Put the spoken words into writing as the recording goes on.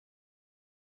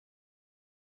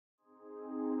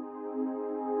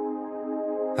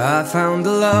I found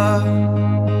the love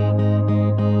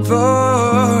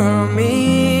for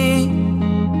me.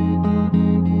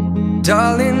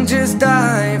 Darling, just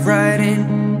dive right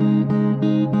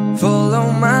in,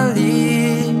 follow my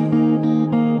lead.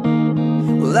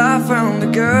 Well, I found a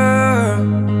girl,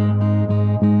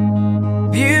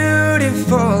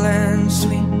 beautiful and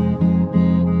sweet.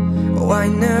 Oh, I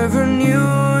never knew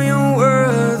you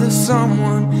were the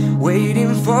someone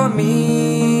waiting for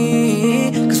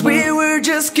me. 'Cause we were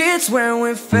just kids when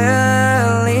we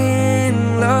fell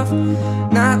in love,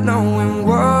 not knowing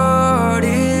what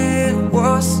it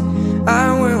was.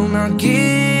 I will not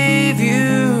give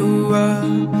you up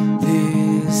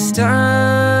this time.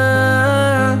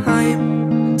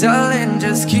 Darling,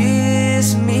 just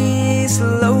kiss me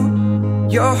slow.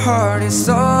 Your heart is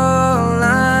all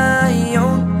I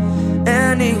own,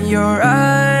 and in your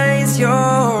eyes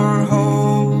you're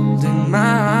holding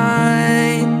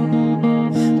mine.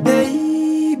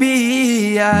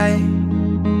 Baby, I'm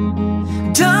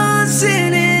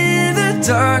dancing in the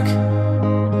dark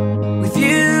with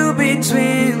you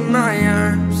between my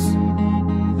arms,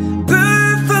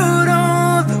 barefoot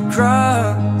on the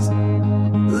grass,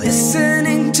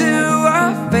 listening to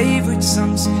our favorite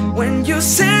songs. When you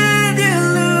said you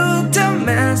looked a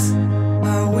mess,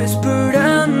 I whispered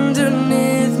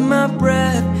underneath my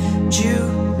breath, you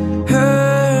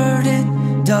heard it,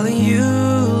 darling, you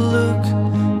look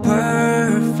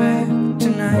perfect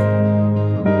tonight.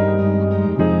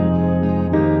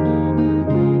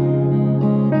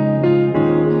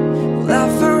 Well, I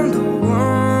found a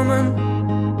woman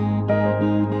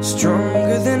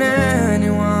stronger than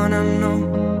anyone I know.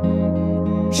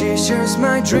 She shares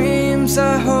my dreams.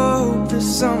 I hope that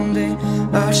someday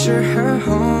I'll share her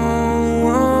home.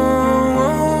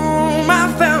 I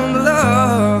found a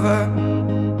lover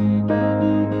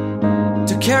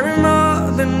to carry more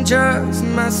than just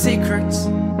my secrets,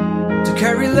 to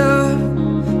carry love,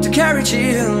 to carry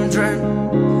children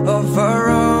of our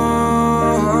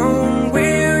own.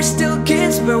 We're still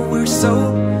kids, but we're so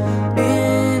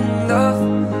in love,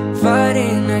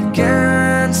 fighting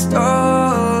against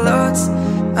all odds.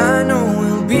 I know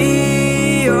we'll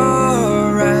be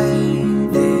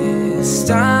alright this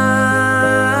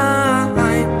time.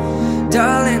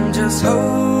 Darling, just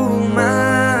hold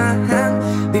my hand,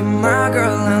 be my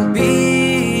girl, I'll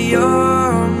be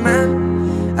your man.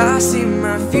 I see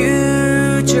my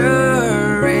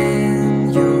future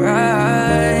in your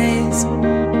eyes.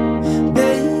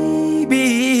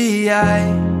 Baby,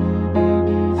 I'm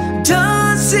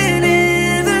dancing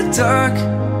in the dark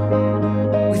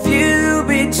with you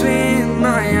between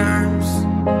my arms,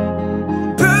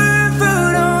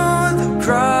 barefoot on the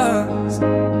grass,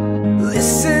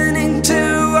 listening to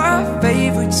our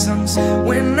favorite songs.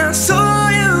 When I saw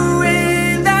you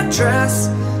in that dress,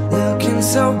 looking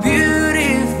so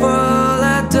beautiful,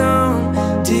 I don't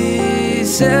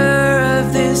deserve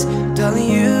this. Darling,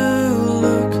 you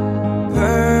look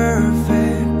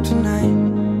perfect tonight.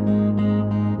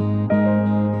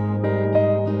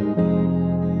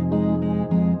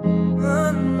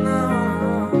 Oh, no.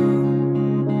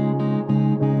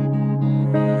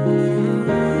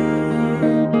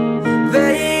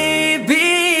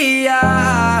 Baby, I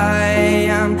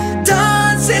am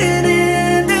dancing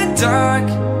in the dark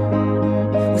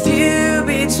with you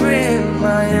between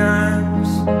my arms,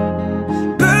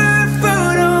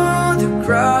 barefoot on the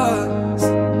grass,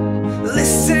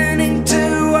 listening to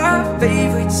our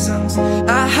favorite songs.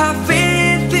 I have